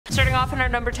Starting off in our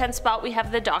number 10 spot, we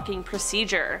have the docking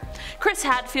procedure. Chris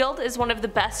Hadfield is one of the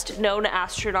best known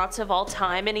astronauts of all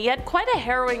time, and he had quite a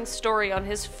harrowing story on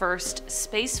his first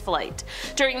space flight.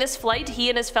 During this flight, he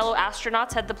and his fellow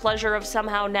astronauts had the pleasure of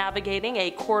somehow navigating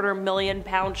a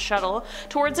 £250,000 shuttle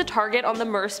towards a target on the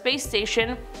Mir space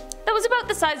station that was about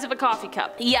the size of a coffee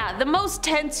cup. Yeah, the most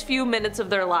tense few minutes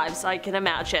of their lives, I can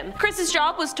imagine. Chris's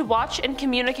job was to watch and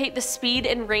communicate the speed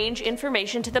and range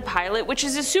information to the pilot, which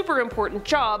is a super important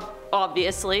job,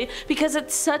 obviously, because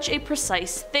it's such a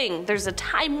precise thing. There's a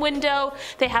time window,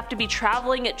 they have to be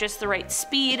traveling at just the right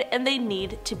speed, and they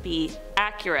need to be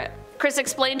accurate. Chris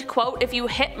explained, quote, "If you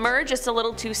hit Mir just a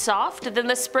little too soft, then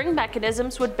the spring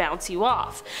mechanisms would bounce you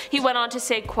off." He went on to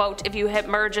say, quote, "If you hit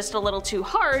Mir just a little too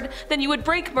hard, then you would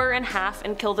break Mir in half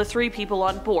and kill the 3 people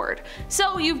on board.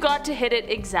 So you've got to hit it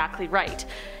exactly right."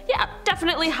 Yeah,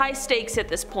 definitely high stakes at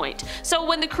this point. So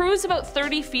when the crew is about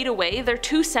 30 feet away, their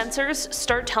 2 sensors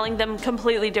start telling them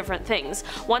completely different things.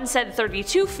 One said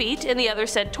 32 feet and the other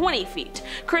said 20 feet.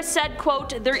 Chris said,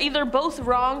 quote, "They're either both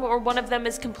wrong or one of them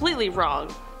is completely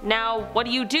wrong. Now, what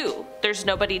do? There's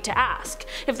nobody to ask.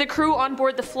 If the crew on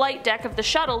board the flight deck of the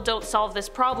shuttle don't solve this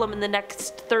problem in the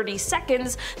next 30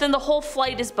 seconds, then the whole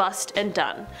flight is bust and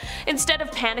done." Instead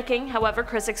of panicking, however,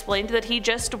 Chris explained that he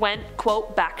just went,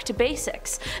 quote, "back to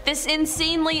basics." This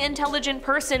insanely intelligent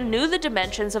person knew the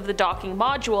dimensions of the docking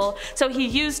module, so he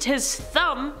used his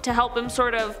thumb to help him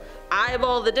sort of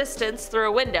eyeball the distance through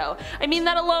a window. I mean,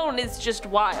 that alone is just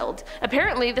wild.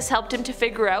 Apparently this helped him to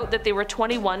figure out that they were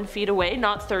 21 feet away,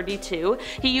 not 32.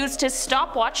 He used his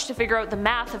stopwatch to figure out the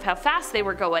math of how fast they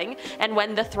were going and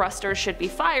when the thrusters should be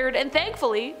fired, and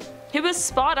thankfully, he was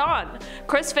spot on.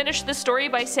 Chris finished the story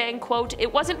by saying, quote,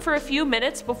 "It wasn't for a few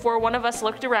minutes before one of us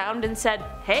looked around and said,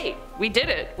 'Hey, we did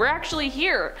it, we're actually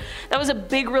here.' That was a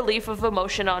big relief of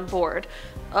emotion on board."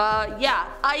 Yeah,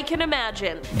 I can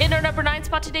imagine. In our number 9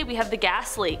 spot today, we have the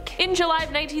gas leak. In July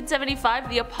of 1975,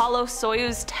 the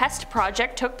Apollo-Soyuz test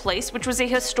project took place, which was a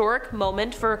historic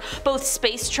moment for both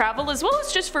space travel as well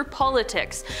as just for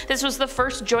politics. This was the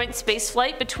first joint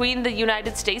spaceflight between the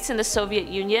United States and the Soviet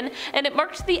Union, and it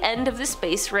marked the end of the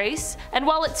space race. And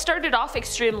while it started off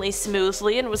extremely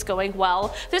smoothly and was going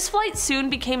well, this flight soon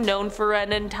became known for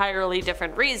an entirely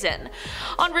different reason.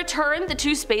 On return, the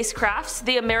 2 spacecrafts,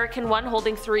 the American one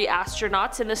holding 3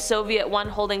 astronauts and the Soviet one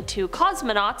holding 2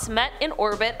 cosmonauts, met in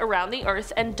orbit around the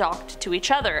Earth and docked to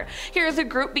each other. Here the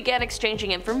group began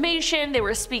exchanging information, they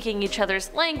were speaking each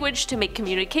other's language to make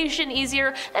communication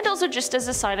easier, and also just as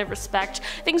a sign of respect.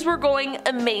 Things were going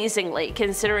amazingly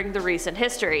considering the recent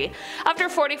history. After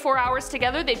 44 hours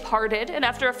together they parted, and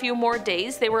after a few more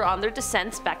days they were on their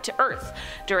descents back to Earth.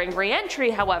 During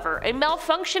re-entry, however, a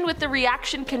malfunction with the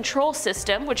reaction control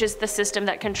system, which is the system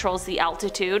that controls the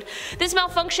altitude, this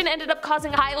malfunction ended up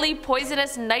causing highly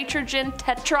poisonous nitrogen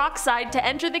tetroxide to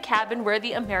enter the cabin where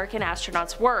the American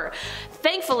astronauts were.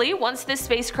 Thankfully, once this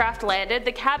spacecraft landed,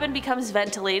 the cabin becomes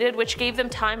ventilated, which gave them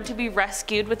time to be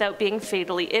rescued without being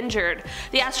fatally injured.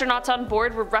 The astronauts on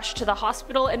board were rushed to the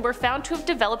hospital and were found to have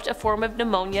developed a form of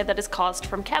pneumonia that is caused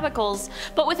from chemicals,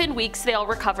 but within weeks they all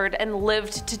recovered and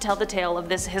lived to tell the tale of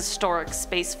this historic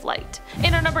spaceflight.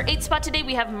 In our number 8 spot today,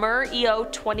 we have Mir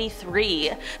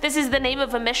EO-23. This is the name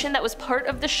of a mission that was part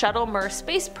of the Shuttle Mir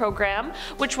space program,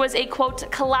 which was a,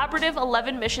 quote, "collaborative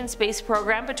 11-mission space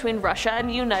program between Russia and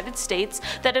the United States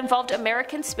that involved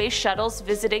American space shuttles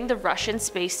visiting the Russian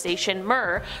space station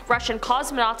Mir, Russian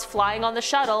cosmonauts flying on the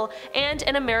shuttle, and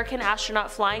an American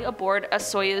astronaut flying aboard a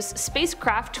Soyuz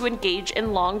spacecraft to engage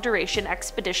in long-duration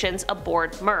expeditions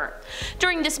aboard Mir.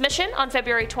 During this mission, on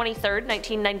February 23,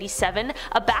 1997,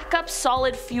 a backup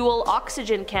solid fuel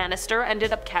oxygen canister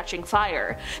ended up catching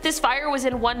fire. This fire was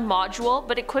in one module,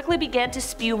 but it quickly began to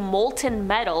spew molten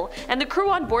metal, and the crew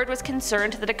on board was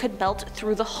concerned that it could melt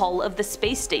through the hull of the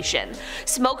space station.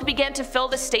 Smoke began to fill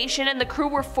the station, and the crew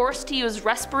were forced to use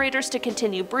respirators to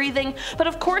continue breathing, but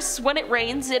of course when it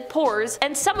rains it pours,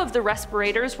 and some of the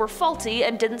respirators were faulty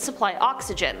and didn't supply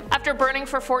oxygen. After burning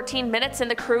for 14 minutes and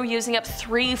the crew using up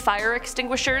 3 fire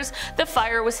extinguishers, the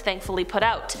fire was thankfully put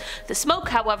out. The smoke,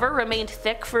 however, remained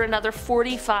thick for another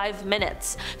 45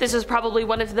 minutes. This was probably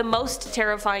one of the most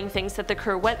terrifying things that the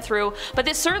crew went through, but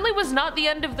this certainly was not the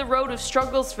end of the road of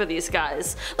struggles for these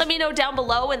guys. Let me know down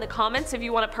below in the comments if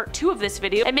you want a part 2 of this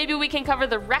video, and maybe we can cover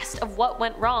the rest of what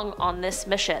went wrong on this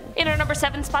mission. In our number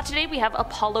 7 spot today, we have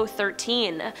Apollo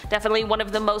 13. Definitely one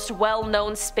of the most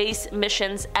well-known space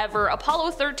missions ever.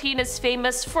 Apollo 13 is famous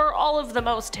famous for all of the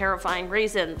most terrifying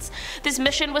reasons. This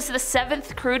mission was the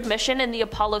 7th crewed mission in the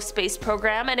Apollo space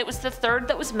program, and it was the 3rd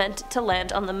that was meant to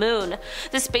land on the moon.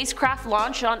 The spacecraft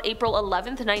launched on April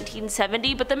 11,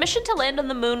 1970, but the mission to land on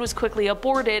the moon was quickly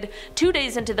aborted 2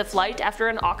 days into the flight after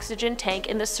an oxygen tank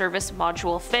in the service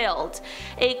module failed.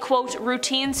 A quote,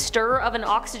 routine stir of an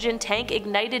oxygen tank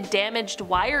ignited damaged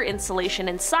wire insulation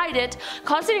inside it,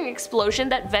 causing an explosion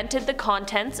that vented the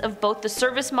contents of both the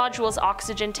service module's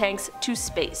oxygen tanks to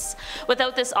space.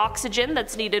 Without this oxygen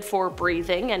that's needed for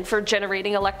breathing and for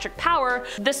generating electric power,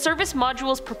 the service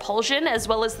module's propulsion as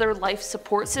well as their life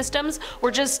support systems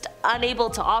were just unable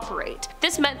to operate.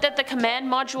 This meant that the command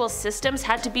module systems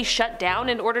had to be shut down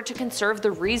in order to conserve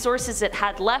the resources it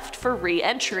had left for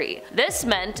re-entry. This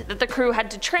meant that the crew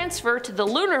had to transfer to the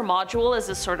lunar module as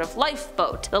a sort of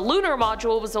lifeboat. The lunar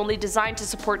module was only designed to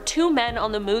support 2 men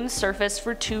on the moon's surface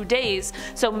for 2 days,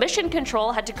 so Mission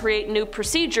Control had to create new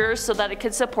procedures so that it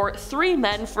could support 3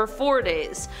 men for 4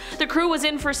 days. The crew was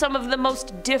in for some of the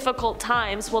most difficult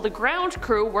times while the ground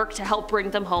crew worked to help bring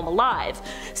them home alive.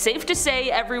 Safe to say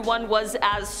everyone was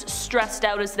as stressed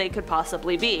out as they could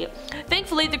possibly be.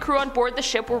 Thankfully, the crew on board the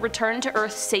ship were returned to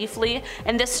Earth safely,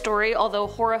 and this story, although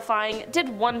horrifying, did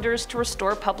wonders to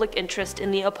restore public interest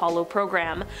in the Apollo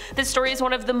program. This story is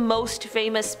one of the most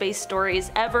famous space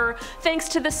stories ever, thanks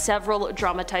to the several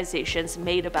dramatizations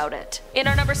made about it. In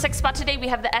our number 6 spot today, we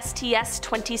have the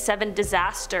STS-27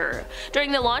 disaster.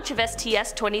 During the launch of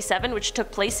STS-27, which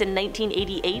took place in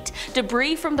 1988,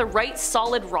 debris from the right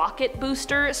solid rocket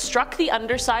booster struck the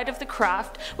underside of the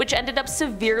craft, which ended up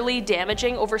severely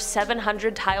damaging over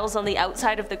 700 tiles on the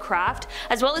outside of the craft,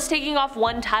 as well as taking off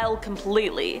one tile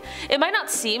completely. It might not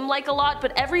seem like a lot,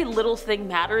 but every little thing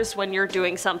matters when you're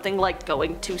doing something like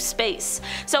going to space.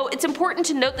 So it's important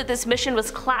to note that this mission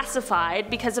was classified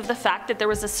because of the fact that there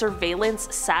was a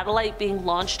surveillance satellite being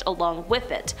launched along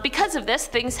with it. Because of this,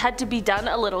 things had to be done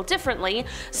a little differently,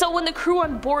 so when the crew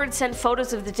on board sent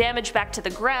photos of the damage back to the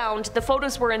ground, the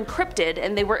photos were encrypted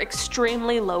and they were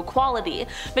extremely low quality.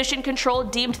 Mission Control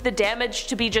deemed the damage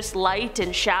to be just light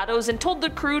and shadows and told the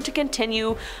crew to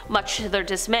continue, much to their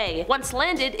dismay. Once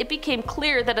landed, it became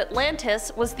clear that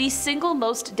Atlantis was the single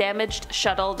most damaged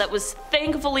shuttle that was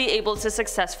thankfully able to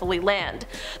successfully land.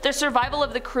 The survival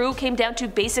of the crew came down to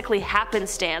basically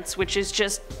happenstance, which is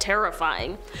just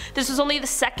terrifying. This was only the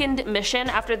 2nd mission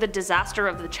after the disaster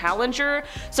of the Challenger,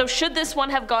 so should this one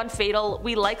have gone fatal,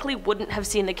 we likely wouldn't have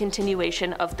seen the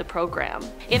continuation of the program.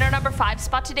 In our number 5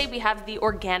 spot today, we have the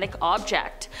Organic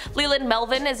Object. Leland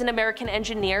Melvin is an American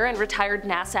engineer and retired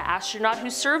NASA astronaut who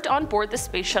served on board the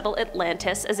space shuttle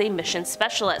Atlantis as a mission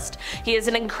specialist. He is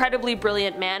an incredibly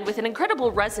brilliant man with an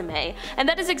incredible resume, and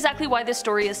that is exactly why this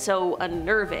story is so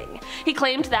unnerving. He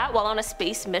claimed that while on a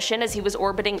space mission as he was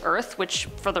orbiting Earth, which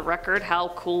for the record, how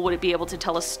cool would it be able to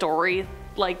tell a story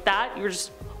like that? You're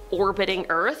just orbiting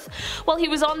Earth. While he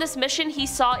was on this mission, he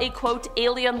saw a quote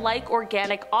alien-like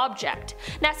organic object.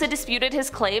 NASA disputed his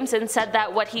claims and said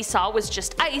that what he saw was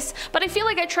just ice, but I feel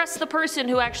like I trust the person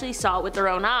who actually saw it with their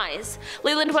own eyes.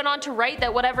 Leland went on to write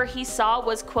that whatever he saw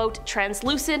was quote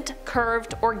translucent,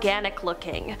 curved, organic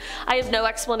looking. I have no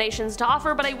explanations to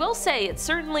offer, but I will say it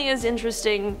certainly is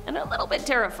interesting and a little bit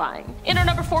terrifying. In our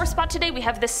number 4 spot today, we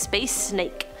have the space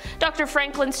snake. Dr.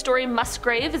 Franklin Story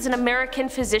Musgrave is an American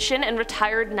physician and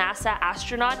retired NASA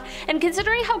astronaut, and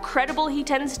considering how credible he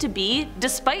tends to be,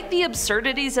 despite the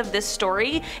absurdities of this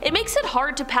story, it makes it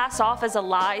hard to pass off as a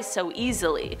lie so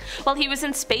easily. While he was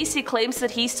in space, he claims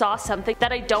that he saw something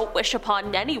that I don't wish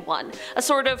upon anyone, a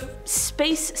sort of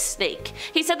space snake.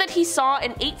 He said that he saw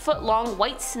an 8-foot-long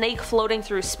white snake floating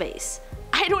through space.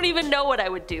 I don't even know what I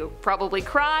would do. Probably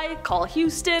cry, call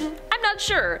Houston, I'm not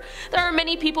sure. There are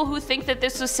many people who think that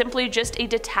this was simply just a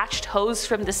detached hose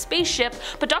from the spaceship,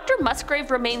 but Dr.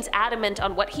 Musgrave remains adamant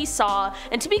on what he saw,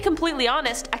 and to be completely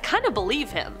honest, I kinda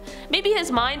believe him. Maybe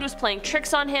his mind was playing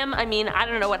tricks on him. I mean, I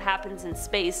don't know what happens in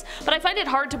space, but I find it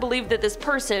hard to believe that this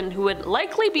person, who would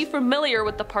likely be familiar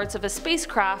with the parts of a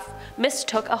spacecraft,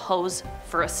 mistook a hose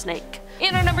for a snake.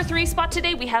 In our number 3 spot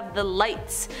today, we have the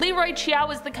lights. Leroy Chiao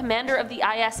was the commander of the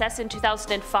ISS in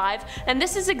 2005, and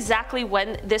this is exactly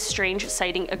when this strange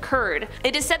sighting occurred.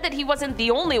 It is said that he wasn't the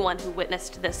only one who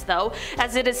witnessed this though,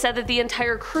 as it is said that the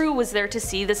entire crew was there to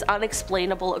see this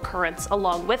unexplainable occurrence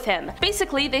along with him.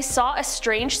 Basically, they saw a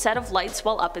strange set of lights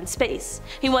while up in space.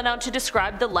 He went on to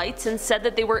describe the lights and said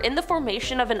that they were in the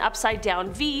formation of an upside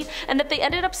down V, and that they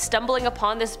ended up stumbling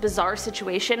upon this bizarre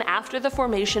situation after the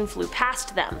formation flew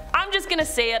past them. I'm just gonna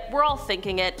say it, we're all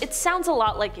thinking it sounds a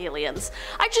lot like aliens.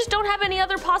 I just don't have an many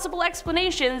other possible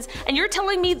explanations, and you're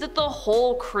telling me that the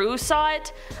whole crew saw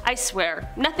it? I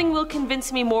swear, nothing will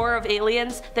convince me more of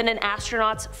aliens than an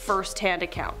astronaut's first-hand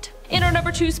account. In our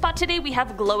number 2 spot today, we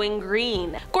have glowing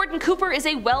green. Gordon Cooper is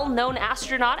a well-known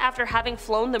astronaut after having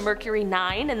flown the Mercury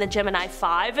 9 and the Gemini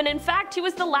 5, and in fact he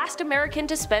was the last American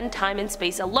to spend time in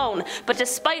space alone. But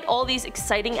despite all these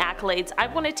exciting accolades, I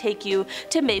want to take you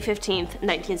to May 15th,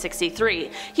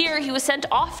 1963. Here he was sent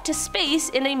off to space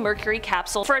in a Mercury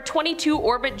capsule for a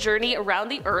 22-orbit journey around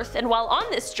the Earth, and while on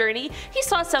this journey he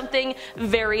saw something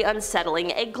very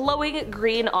unsettling, a glowing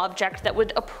green object that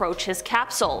would approach his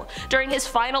capsule. During his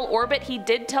final orbit, he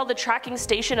did tell the tracking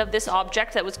station of this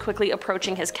object that was quickly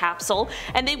approaching his capsule,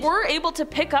 and they were able to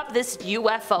pick up this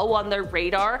UFO on their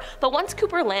radar, but once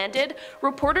Cooper landed,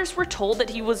 reporters were told that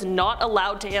he was not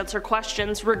allowed to answer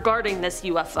questions regarding this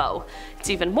UFO. It's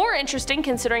even more interesting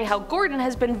considering how Gordon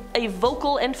has been a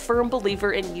vocal and firm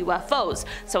believer in UFOs,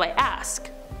 so I ask,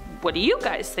 what do you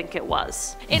guys think it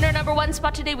was? In our number 1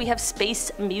 spot today, we have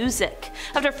space music.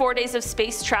 After 4 days of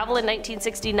space travel in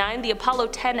 1969, the Apollo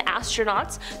 10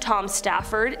 astronauts, Tom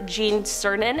Stafford, Gene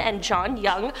Cernan, and John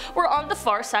Young, were on the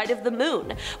far side of the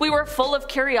moon. We were full of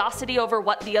curiosity over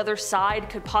what the other side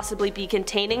could possibly be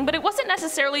containing, but it wasn't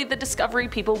necessarily the discovery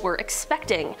people were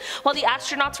expecting. While the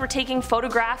astronauts were taking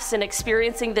photographs and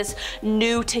experiencing this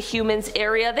new to humans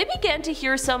area, they began to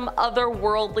hear some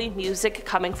otherworldly music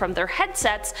coming from their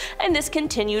headsets, and this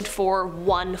continued for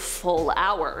 1 full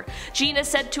hour. Gene is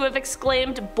said to have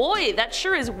exclaimed, "Boy, that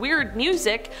sure is weird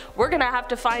music, we're gonna have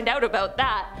to find out about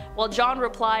that," while John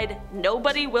replied,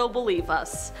 "Nobody will believe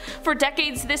us." For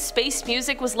decades this space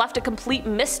music was left a complete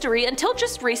mystery until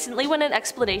just recently when an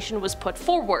explanation was put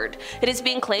forward. It is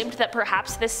being claimed that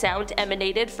perhaps this sound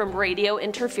emanated from radio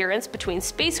interference between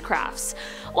spacecrafts.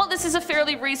 While this is a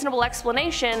fairly reasonable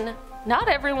explanation, not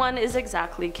everyone is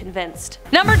exactly convinced.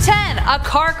 Number 10. A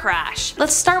car crash.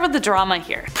 Let's start with the drama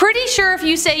here. Pretty sure if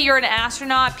you say you're an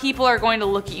astronaut, people are going to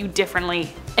look at you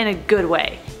differently. In a good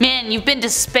way. Man, you've been to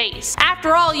space.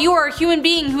 After all, you are a human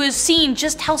being who has seen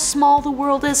just how small the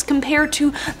world is compared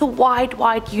to the wide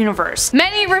universe.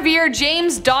 Many revere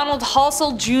James Donald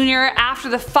Halsell Jr. after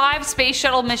the 5 space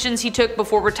shuttle missions he took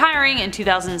before retiring in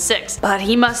 2006. But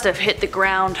he must have hit the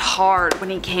ground hard when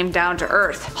he came down to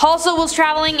Earth. Halsell was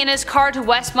traveling in his car to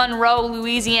West Monroe,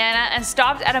 Louisiana and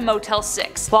stopped at a Motel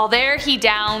 6. While there, he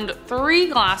downed 3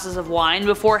 glasses of wine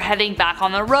before heading back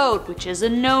on the road, which is a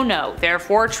no-no.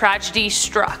 Therefore, tragedy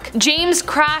struck. James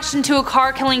crashed into a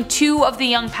car, killing 2 of the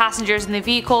young passengers in the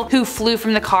vehicle who flew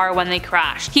from the car when they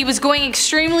crashed. He was going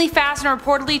extremely fast and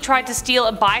reportedly tried to steal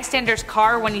a bystander's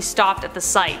car when he stopped at the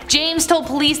site. James told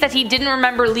police that he didn't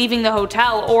remember leaving the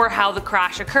hotel or how the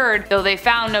crash occurred. Though they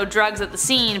found no drugs at the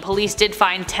scene, police did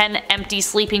find 10 empty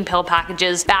sleeping pill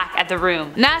packages back at the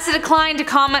room. NASA declined to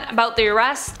comment about the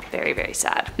arrest. Very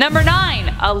sad. Number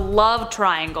 9. A love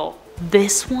triangle.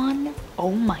 This one? Oh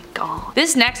my god.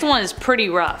 This next one is pretty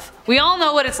rough. We all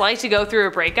know what it's like to go through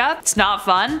a breakup. It's not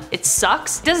fun. It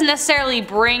sucks. It doesn't necessarily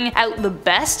bring out the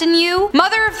best in you.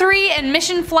 Mother of 3 and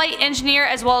mission flight engineer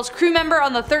as well as crew member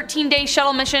on the 13-day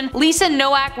shuttle mission, Lisa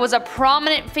Nowak was a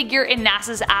prominent figure in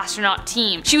NASA's astronaut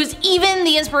team. She was even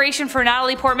the inspiration for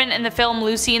Natalie Portman in the film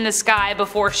Lucy in the Sky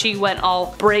before she went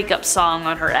all breakup song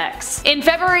on her ex. In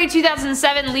February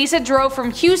 2007, Lisa drove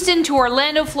from Houston to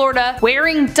Orlando, Florida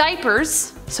wearing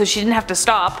diapers, so she didn't have to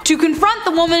stop, to confront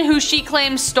the woman who she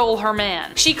claims stole her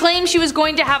man. She claimed she was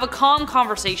going to have a calm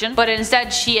conversation, but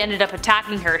instead she ended up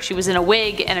attacking her. She was in a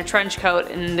wig and a trench coat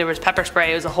and there was pepper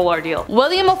spray. It was a whole ordeal.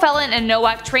 William O'Fallon and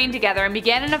Nowak trained together and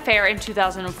began an affair in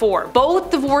 2004.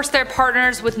 Both divorced their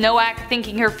partners, with Nowak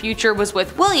thinking her future was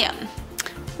with William.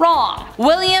 Wrong.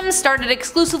 Williams started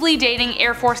exclusively dating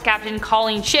Air Force Captain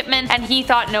Colleen Shipman, and he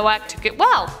thought Nowak took it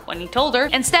well when he told her.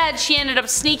 Instead, she ended up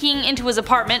sneaking into his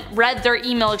apartment, read their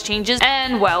email exchanges,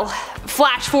 and well,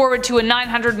 flash forward to a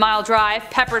 900-mile drive,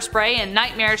 pepper spray, and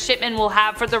nightmares Shipman will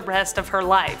have for the rest of her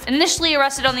life. Initially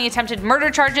arrested on the attempted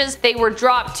murder charges, they were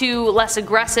dropped to less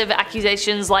aggressive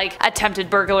accusations like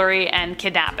attempted burglary and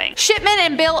kidnapping. Shipman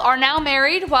and Bill are now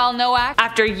married, while Nowak,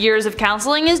 after years of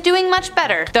counseling, is doing much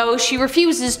better, though she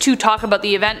refuses to talk about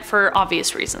the event for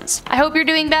obvious reasons. I hope you're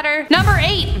doing better. Number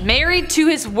 8. Married to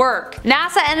his work.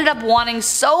 NASA ended up wanting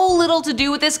so little to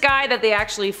do with this guy that they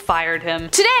actually fired him.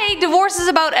 Today, divorce is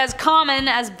about as common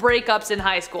as breakups in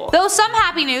high school. Though some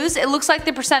happy news, it looks like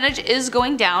the percentage is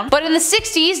going down, but in the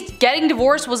 60s, getting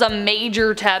divorced was a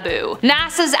major taboo.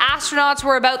 NASA's astronauts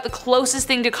were about the closest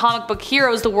thing to comic book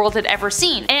heroes the world had ever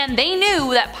seen, and they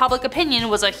knew that public opinion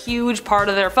was a huge part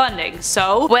of their funding.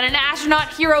 So, when an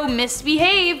astronaut hero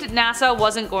misbehaved, believed NASA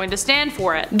wasn't going to stand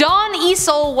for it. Don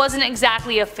Easel wasn't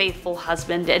exactly a faithful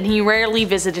husband, and he rarely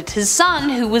visited his son,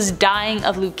 who was dying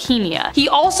of leukemia. He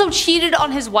also cheated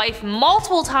on his wife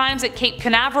multiple times at Cape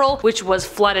Canaveral, which was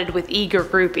flooded with eager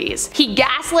groupies. He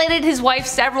gaslighted his wife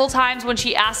several times when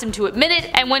she asked him to admit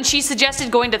it, and when she suggested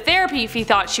going to therapy if he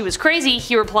thought she was crazy,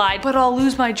 he replied, "But I'll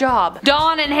lose my job."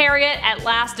 Don and Harriet at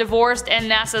last divorced, and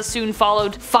NASA soon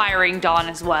followed, firing Don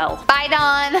as well. Bye,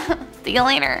 Don. See you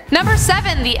later. Number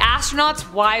 7. The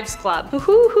Astronauts' Wives Club.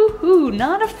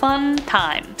 Not a fun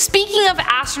time. Speaking of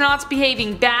astronauts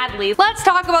behaving badly, let's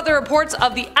talk about the reports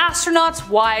of the Astronauts'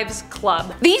 Wives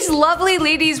Club. These lovely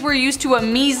ladies were used to a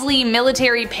measly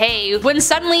military pay when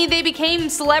suddenly they became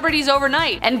celebrities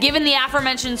overnight, and given the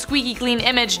aforementioned squeaky clean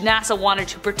image NASA wanted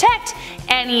to protect,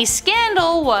 any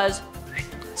scandal was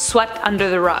swept under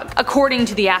the rug. According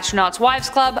to the Astronauts' Wives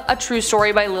Club, a true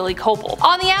story by Lily Copel.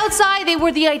 On the outside, they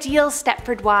were the ideal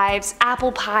Stepford wives,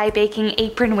 apple pie baking,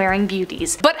 apron wearing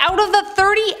beauties. But out of the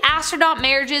 30 astronaut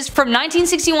marriages from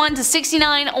 1961 to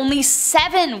 69, only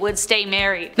 7 would stay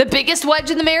married. The biggest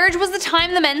wedge in the marriage was the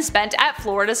time the men spent at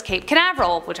Florida's Cape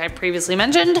Canaveral, which I previously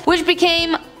mentioned, which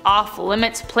became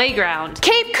off-limits playground.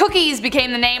 Cape Cookies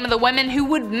became the name of the women who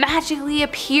would magically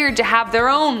appear to have their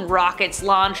own rockets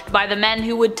launched by the men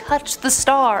who would touch the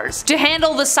stars. To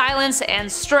handle the silence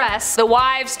and stress, the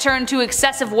wives turned to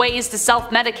excessive ways to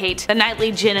self-medicate, the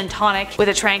nightly gin and tonic with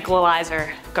a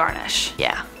tranquilizer garnish.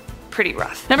 Yeah. Pretty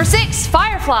rough. Number 6.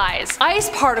 Fireflies. Ice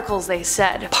particles, they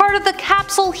said. Part of the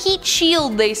capsule heat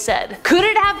shield, they said. Could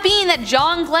it have been that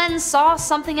John Glenn saw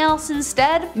something else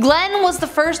instead? Glenn was the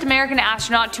first American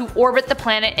astronaut to orbit the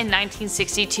planet in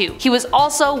 1962. He was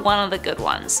also one of the good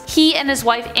ones. He and his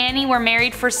wife Annie were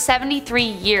married for 73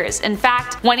 years. In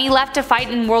fact, when he left to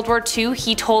fight in World War II,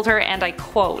 he told her, and I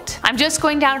quote, "I'm just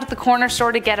going down to the corner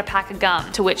store to get a pack of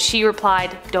gum," to which she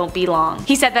replied, "Don't be long."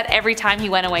 He said that every time he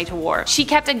went away to war. She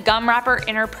kept a gum wrapper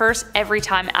in her purse every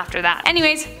time after that.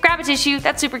 Anyways, grab a tissue,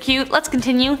 that's super cute, let's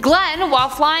continue. Glenn, while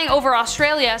flying over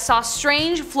Australia, saw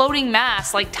strange floating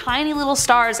mass like tiny little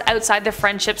stars outside the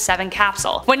Friendship 7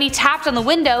 capsule. When he tapped on the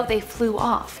window, they flew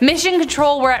off. Mission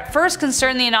Control were at first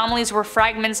concerned the anomalies were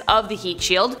fragments of the heat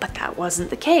shield, but that wasn't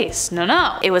the case.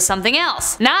 No, it was something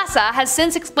else. NASA has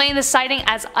since explained the sighting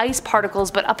as ice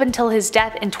particles, but up until his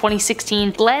death in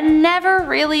 2016, Glenn never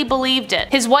really believed it.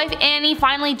 His wife Annie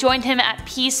finally joined him at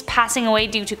peace, passing away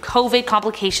due to COVID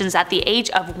complications at the age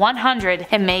of 100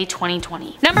 in May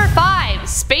 2020. Number 5.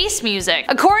 Space music.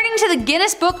 According to the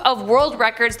Guinness Book of World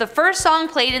Records, the first song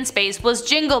played in space was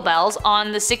Jingle Bells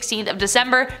on the 16th of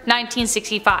December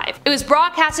 1965. It was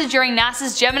broadcasted during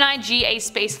NASA's Gemini GA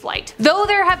spaceflight. Though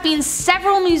there have been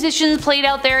several musicians played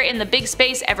out there in the big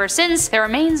space ever since, there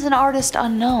remains an artist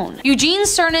unknown. Eugene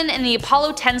Cernan in the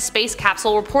Apollo 10 space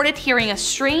capsule reported hearing a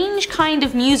strange kind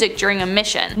of music during a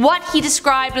mission. What he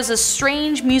described as a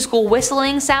strange musical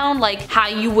whistling sound, like how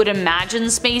you would imagine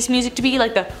space music to be,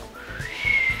 like the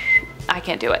I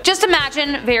can't do it. Just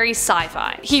imagine, very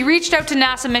sci-fi. He reached out to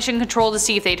NASA Mission Control to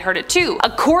see if they'd heard it too.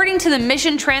 According to the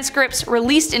mission transcripts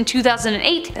released in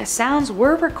 2008, the sounds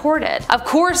were recorded. Of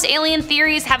course, alien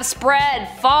theories have spread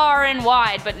far and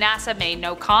wide, but NASA made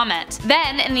no comment.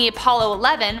 Then, in the Apollo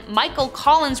 11, Michael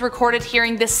Collins recorded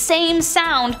hearing the same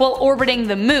sound while orbiting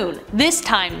the moon. This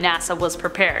time, NASA was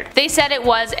prepared. They said it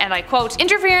was, and I quote,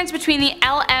 "interference between the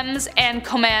LMs and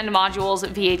command modules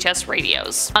VHS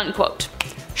radios," unquote.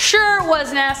 Sure it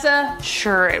was, NASA.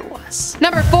 Sure it was.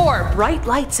 Number 4. Bright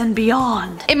lights and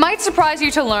beyond. It might surprise you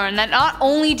to learn that not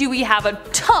only do we have a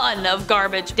ton of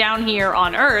garbage down here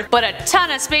on Earth, but a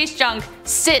ton of space junk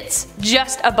sits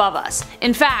just above us.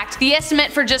 In fact, the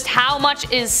estimate for just how much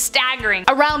is staggering.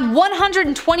 Around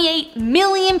 128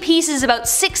 million pieces, about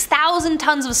 6,000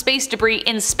 tons of space debris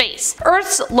in space.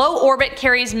 Earth's low orbit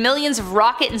carries millions of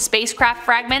rocket and spacecraft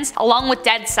fragments along with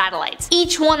dead satellites.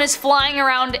 Each one is flying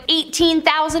around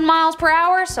 18,000 miles per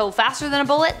hour, so faster than a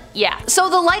bullet? Yeah. So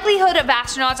the likelihood of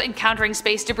astronauts encountering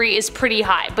space debris is pretty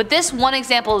high, but this one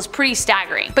example is pretty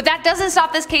staggering. But that doesn't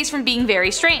stop this case from being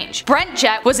very strange. Brent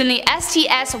Jett was in the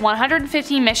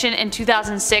STS-115 mission in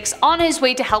 2006 on his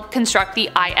way to help construct the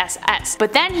ISS.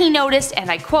 But then he noticed,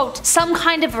 and I quote, "some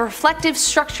kind of reflective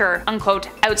structure," unquote,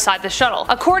 outside the shuttle.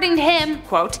 According to him,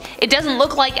 quote, "it doesn't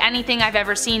look like anything I've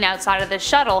ever seen outside of this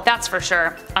shuttle, that's for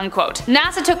sure," unquote.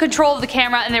 NASA took control of the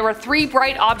camera and there were 3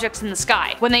 bright objects in the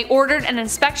sky. When they ordered an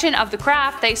inspection of the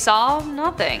craft, they saw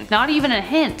nothing. Not even a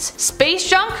hint. Space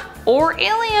junk? or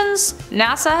aliens.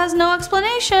 NASA has no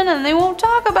explanation and they won't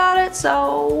talk about it,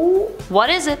 so what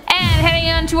is it? And heading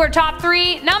on to our top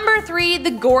 3, number 3,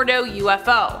 the Gordo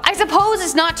UFO. I suppose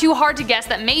it's not too hard to guess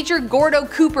that Major Gordo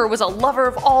Cooper was a lover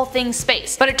of all things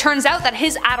space, but it turns out that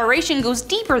his adoration goes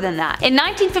deeper than that. In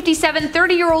 1957,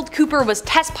 30-year-old Cooper was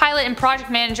test pilot and project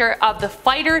manager of the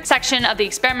fighter section of the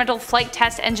Experimental Flight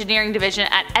Test Engineering Division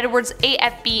at Edwards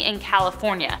AFB in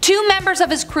California. 2 members of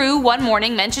his crew one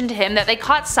morning mentioned to him that they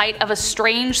caught sight of a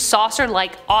strange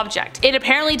saucer-like object. It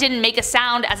apparently didn't make a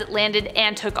sound as it landed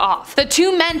and took off. The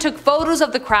 2 men took photos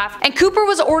of the craft, and Cooper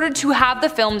was ordered to have the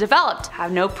film developed,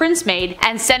 have no prints made,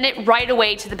 and send it right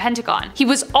away to the Pentagon. He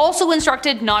was also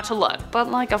instructed not to look, but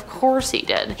like of course he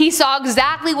did. He saw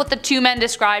exactly what the 2 men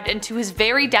described and to his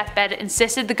very deathbed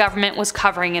insisted the government was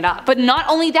covering it up. But not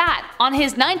only that, on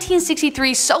his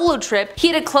 1963 solo trip, he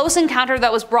had a close encounter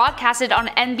that was broadcasted on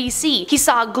NBC. He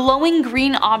saw a glowing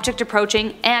green object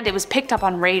approaching and it was picked up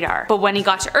on radar. But when he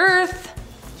got to Earth,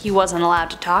 he wasn't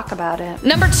allowed to talk about it.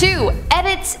 Number 2.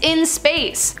 Edits in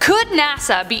space. Could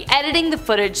NASA be editing the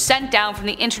footage sent down from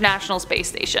the International Space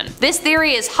Station? This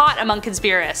theory is hot among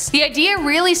conspiracists. The idea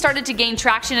really started to gain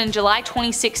traction in July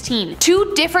 2016.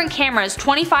 2 different cameras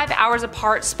 25 hours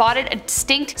apart spotted a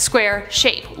distinct square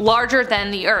shape, larger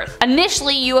than the Earth.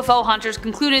 Initially, UFO hunters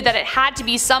concluded that it had to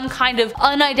be some kind of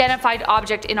unidentified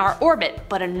object in our orbit,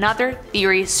 but another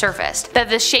theory surfaced, that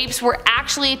the shapes were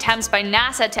actually attempts by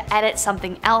NASA to edit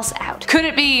something else out. Could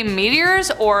it be meteors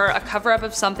or a cover-up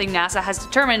of something NASA has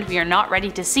determined we are not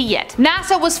ready to see yet?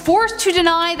 NASA was forced to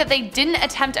deny that they didn't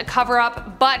attempt a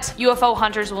cover-up, but UFO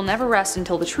hunters will never rest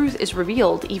until the truth is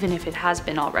revealed, even if it has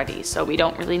been already, so we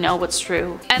don't really know what's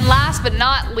true. And last but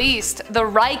not least, the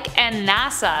Reich and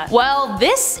NASA. Well,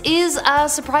 this is a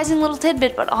surprising little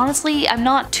tidbit, but honestly, I'm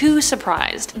not too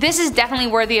surprised. This is definitely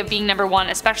worthy of being number 1,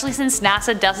 especially since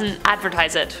NASA doesn't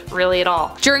advertise it really at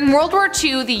all. During World War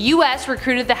II, the US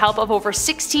recruited the help of over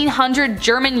 1,600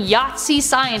 German Yahtzee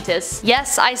scientists.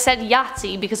 Yes, I said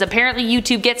Yahtzee because apparently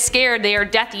YouTube gets scared, they are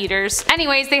Death Eaters.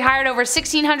 Anyways, they hired over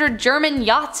 1,600 German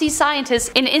Yahtzee scientists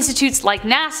in institutes like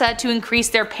NASA to increase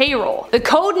their payroll. The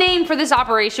code name for this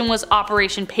operation was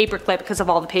Operation Paperclip because of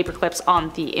all the paperclips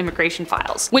on the immigration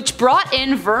files, which brought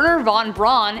in Wernher von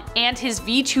Braun and his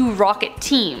V-2 rocket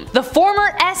team. The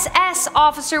former SS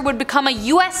officer would become a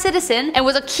US citizen and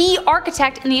was a key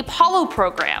architect in the Apollo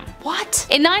program. What?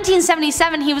 In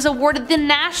 1977, he was awarded the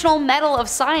National Medal of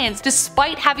Science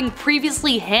despite having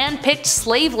previously hand-picked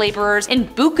slave laborers in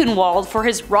Buchenwald for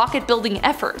his rocket-building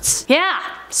efforts. Yeah,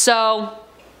 so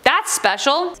that's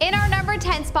special. In our number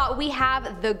 10 spot, we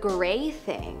have The Gray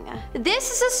Thing.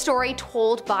 This is a story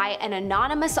told by an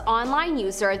anonymous online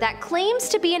user that claims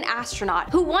to be an astronaut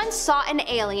who once saw an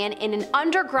alien in an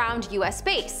underground US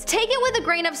base. Take it with a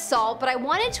grain of salt, but I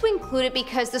wanted to include it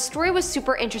because the story was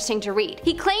super interesting to read.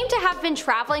 He claimed to have been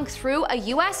traveling through a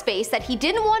US base that he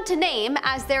didn't want to name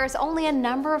as there is only a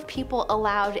number of people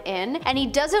allowed in and he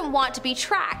doesn't want to be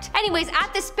tracked. Anyways,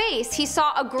 at this base, he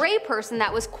saw a gray person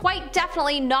that was quite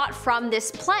definitely not from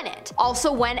this planet.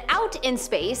 Also, when out in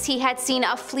space, he had seen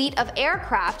a fleet of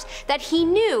aircraft that he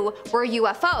knew were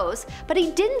UFOs, but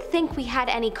he didn't think we had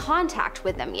any contact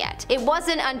with them yet. It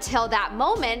wasn't until that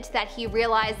moment that he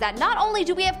realized that not only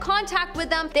do we have contact with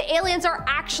them, the aliens are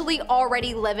actually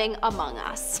already living among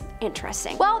us.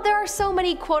 Interesting. Well, there are so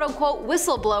many quote-unquote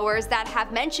whistleblowers that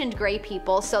have mentioned gray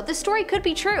people, so this story could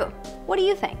be true. What do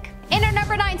you think? In our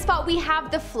number 9 spot, we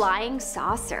have the flying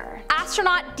saucer.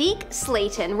 Astronaut Deke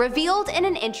Slayton revealed in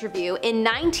an interview in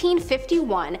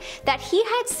 1951 that he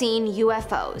had seen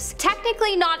UFOs.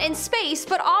 Technically not in space,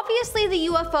 but obviously the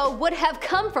UFO would have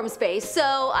come from space,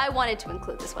 so I wanted to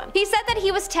include this one. He said that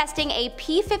he was testing a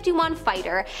P-51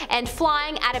 fighter and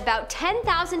flying at about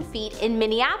 10,000 feet in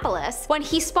Minneapolis when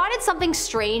he spotted something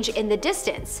strange in the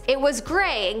distance. It was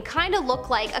gray and kinda looked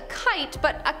like a kite,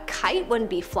 but a kite wouldn't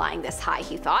be flying this high,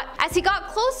 he thought. As he got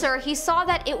closer, he saw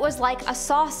that it was like a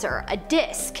saucer, a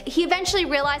disc. He eventually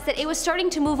realized that it was starting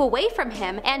to move away from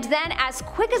him, and then as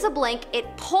quick as a blink,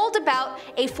 it pulled about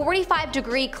a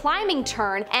 45-degree climbing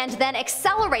turn and then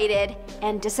accelerated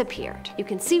and disappeared. You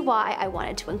can see why I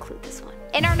wanted to include this one.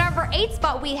 In our number 8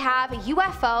 spot, we have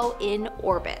UFO in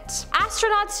orbit.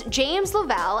 Astronauts James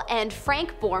Lovell and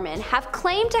Frank Borman have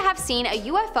claimed to have seen a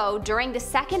UFO during the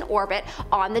second orbit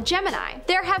on the Gemini.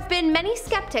 There have been many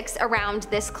skeptics around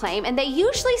this claim, and they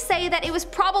usually say that it was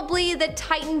probably the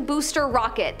Titan booster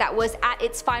rocket that was at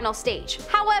its final stage.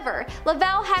 However,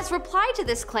 Lovell has replied to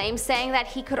this claim saying that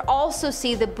he could also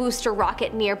see the booster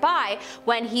rocket nearby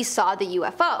when he saw the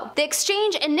UFO. The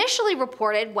exchange initially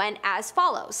reported went as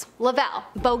follows. Lovell: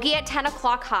 bogey at 10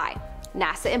 o'clock high.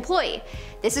 NASA employee.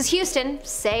 This is Houston.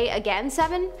 Say again,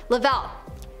 7. Lavelle.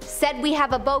 Said we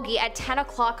have a bogey at 10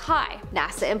 o'clock high.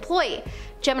 NASA employee.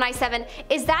 Gemini 7,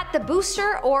 is that the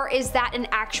booster or is that an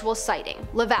actual sighting?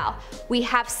 Lavelle, we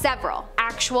have several.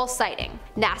 Actual sighting.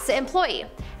 NASA employee.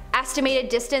 Estimated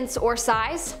distance or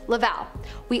size? Lavelle,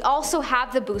 we also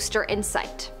have the booster in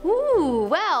sight. Ooh,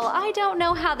 well, I don't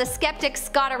know how the skeptics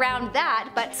got around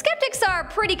that, but skeptics are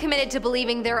pretty committed to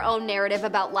believing their own narrative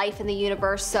about life in the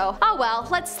universe, so oh well,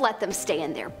 let's let them stay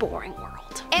in their boring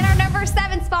world. In our number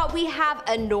 7 spot, we have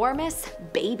enormous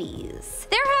babies.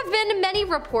 There have been many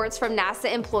reports from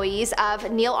NASA employees of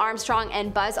Neil Armstrong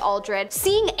and Buzz Aldrin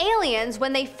seeing aliens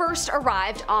when they first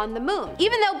arrived on the moon.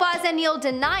 Even though Buzz and Neil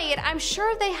deny it, I'm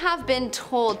sure they have been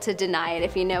told to deny it,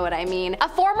 if you know what I mean. A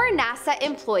former NASA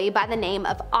employee by the name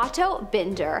of Otto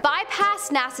Binder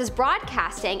bypassed NASA's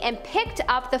broadcasting and picked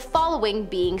up the following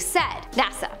being said.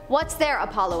 NASA, what's there,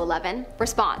 Apollo 11?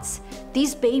 Response,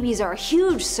 these babies are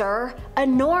huge, sir.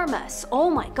 Enormous.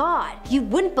 Oh my god. You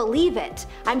wouldn't believe it.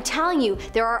 I'm telling you,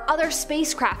 there are other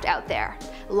spacecraft out there,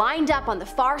 lined up on the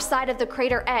far side of the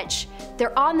crater edge.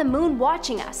 They're on the moon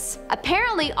watching us.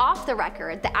 Apparently, off the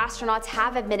record, the astronauts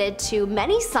have admitted to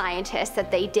many scientists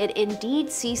that they did indeed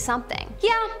see something. Yeah,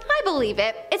 I believe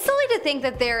it. It's silly to think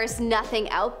that there is nothing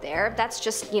out there. That's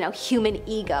just, human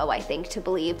ego, I think, to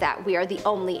believe that we are the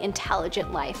only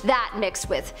intelligent life. That mixed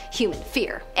with human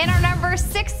fear. In our number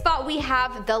 6 spot, we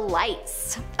have the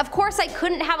lights. Of course, I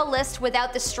couldn't have a list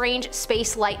without the strange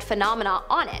space light phenomena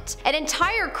on it. An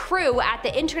entire crew at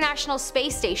the International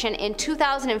Space Station in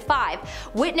 2005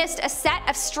 witnessed a set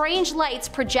of strange lights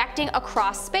projecting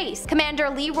across space. Commander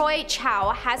Leroy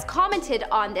Chow has commented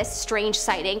on this strange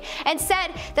sighting and said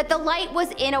that the light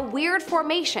was in a weird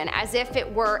formation as if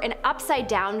it were an upside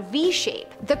down V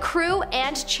shape. The crew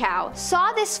and Chow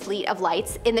saw this fleet of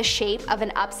lights in the shape of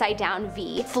an upside down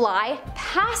V fly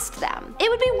past them. It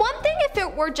would be one thing if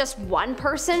it were just one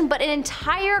person, but an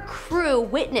entire crew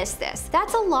witnessed this.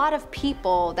 That's a lot of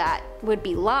people that would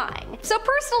be lying. So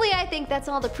personally, I think that's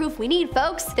all the proof we need,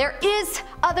 folks. There is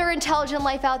other intelligent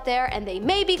life out there and they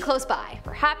may be close by.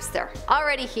 Perhaps they're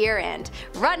already here and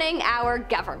running our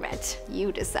government.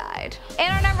 You decide.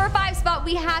 In our number 5 spot,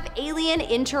 we have alien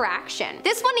interaction.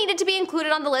 This one needed to be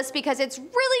included on the list because it's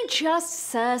really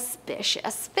just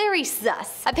suspicious. Very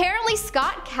sus. Apparently,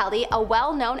 Scott Kelly, a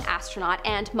well-known astronaut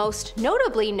and most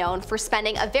notably known for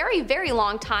spending a very, very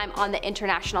long time on the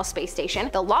International Space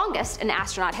Station, the longest an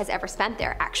astronaut has ever spent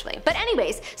there, actually. But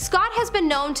anyways, Scott has been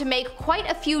known to make quite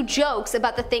a few jokes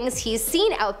about the things he's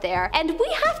seen out there, and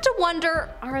we have to wonder,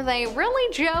 are they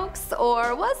really jokes,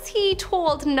 or was he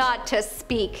told not to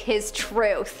speak his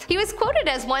truth? He was quoted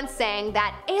as once saying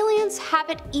that aliens have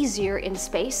it easier in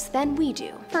space than we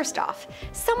do. First off,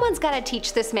 someone's gotta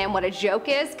teach this man what a joke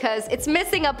is, cause it's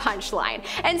missing a punchline.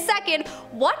 And second,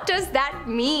 what does that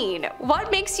mean?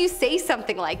 What makes you say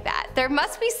something like that? There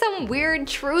must be some weird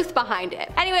truth behind it.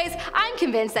 Anyways, I'm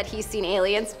convinced that he's seen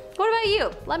aliens. What about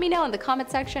you? Let me know in the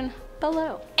comment section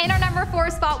below. In our number 4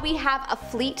 spot, we have a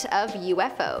fleet of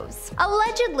UFOs.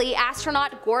 Allegedly,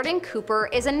 astronaut Gordon Cooper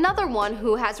is another one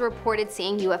who has reported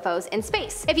seeing UFOs in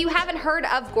space. If you haven't heard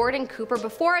of Gordon Cooper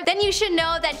before, then you should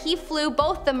know that he flew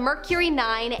both the Mercury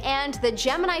 9 and the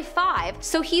Gemini 5,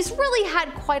 so he's really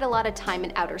had quite a lot of time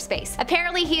in outer space.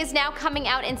 Apparently, he is now coming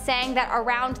out and saying that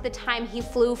around the time he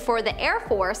flew for the Air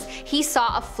Force, he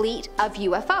saw a fleet of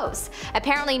UFOs.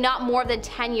 Apparently, not more than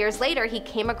 10 years later, he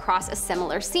came across a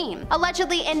similar scene.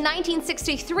 Allegedly, in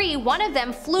 1963, one of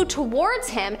them flew towards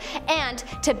him, and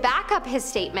to back up his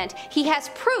statement, he has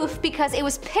proof because it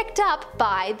was picked up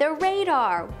by the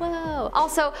radar. Whoa.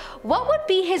 Also, what would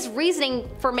be his reasoning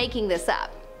for making this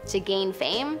up? To gain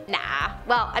fame? Nah.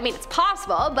 Well, I mean, it's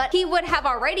possible, but he would have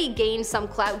already gained some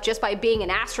clout just by being an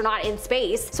astronaut in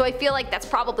space, so I feel like that's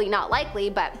probably not likely,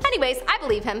 but anyways, I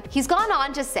believe him. He's gone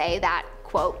on to say that,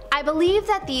 quote, I believe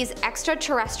that these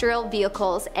extraterrestrial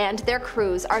vehicles and their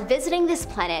crews are visiting this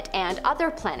planet and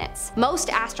other planets. Most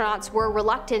astronauts were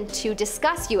reluctant to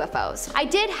discuss UFOs. I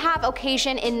did have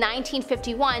occasion in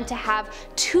 1951 to have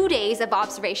 2 days of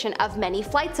observation of many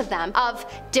flights of them, of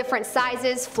different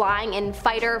sizes, flying in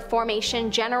fighter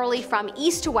formation generally from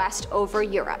east to west over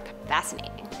Europe.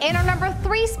 Fascinating. In our number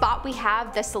 3 spot, we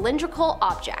have the cylindrical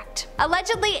object.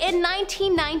 Allegedly in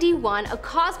 1991, a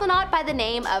cosmonaut by the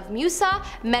name of Musa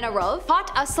Menarov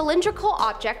caught a cylindrical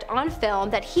object on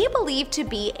film that he believed to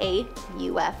be a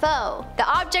UFO. The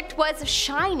object was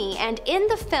shiny, and in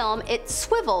the film it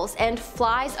swivels and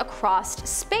flies across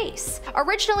space.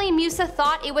 Originally, Musa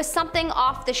thought it was something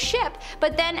off the ship,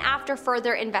 but then after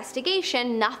further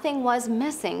investigation, nothing was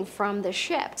missing from the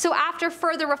ship. So after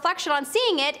further reflection on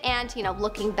seeing it and,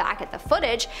 looking looking back at the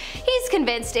footage, he's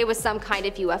convinced it was some kind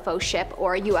of UFO ship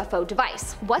or UFO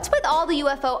device. What's with all the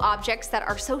UFO objects that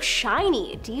are so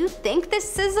shiny? Do you think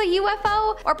this is a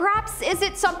UFO? Or perhaps is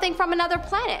it something from another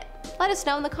planet? Let us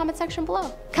know in the comment section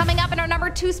below. Coming up in our number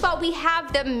 2 spot, we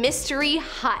have the Mystery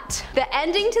Hut. The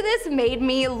ending to this made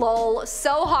me lol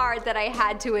so hard that I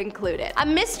had to include it. A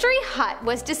mystery hut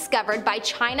was discovered by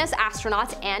China's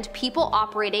astronauts and people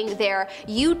operating their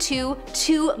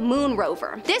Yutu-2 moon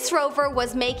rover. This rover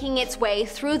was making its way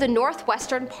through the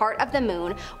northwestern part of the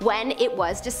moon when it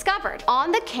was discovered.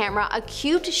 On the camera, a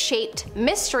cube-shaped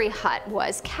mystery hut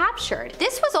was captured.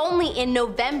 This was only in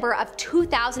November of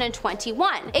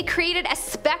 2021. It created a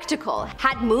spectacle.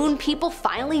 Had moon people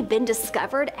finally been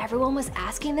discovered? Everyone was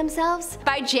asking themselves.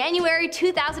 By January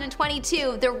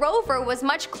 2022, the rover was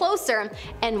much closer,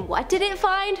 and what did it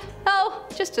find? Oh,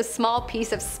 just a small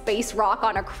piece of space rock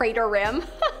on a crater rim.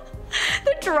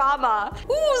 The drama.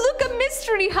 Ooh, look, a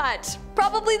mystery hut.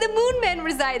 Probably the moon men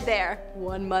reside there.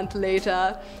 1 month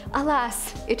later,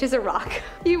 alas, it is a rock.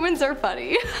 Humans are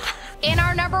funny. In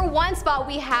our number 1 spot,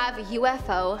 we have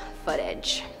UFO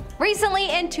footage. Recently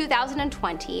in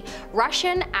 2020,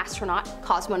 Russian astronaut,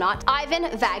 cosmonaut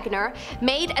Ivan Wagner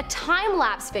made a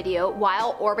time-lapse video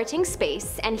while orbiting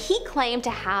space, and he claimed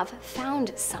to have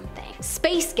found something.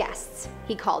 Space guests,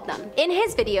 he called them. In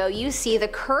his video, you see the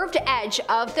curved edge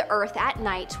of the Earth at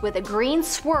night with a green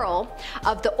swirl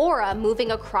of the aura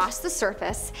moving across the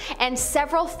surface and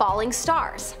several falling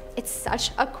stars. It's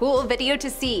such a cool video to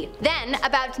see. Then,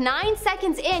 about 9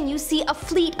 seconds in, you see a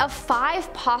fleet of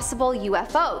 5 possible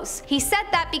UFOs. He said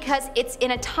that because it's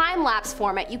in a time-lapse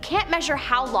format, you can't measure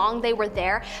how long they were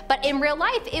there, but in real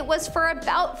life, it was for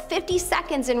about 50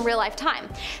 seconds in real life time.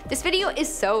 This video is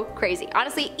so crazy.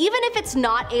 Honestly, even if it's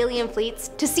not alien fleets,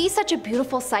 to see such a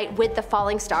beautiful sight with the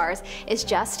falling stars is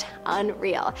just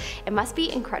unreal. It must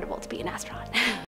be incredible to be an astronaut.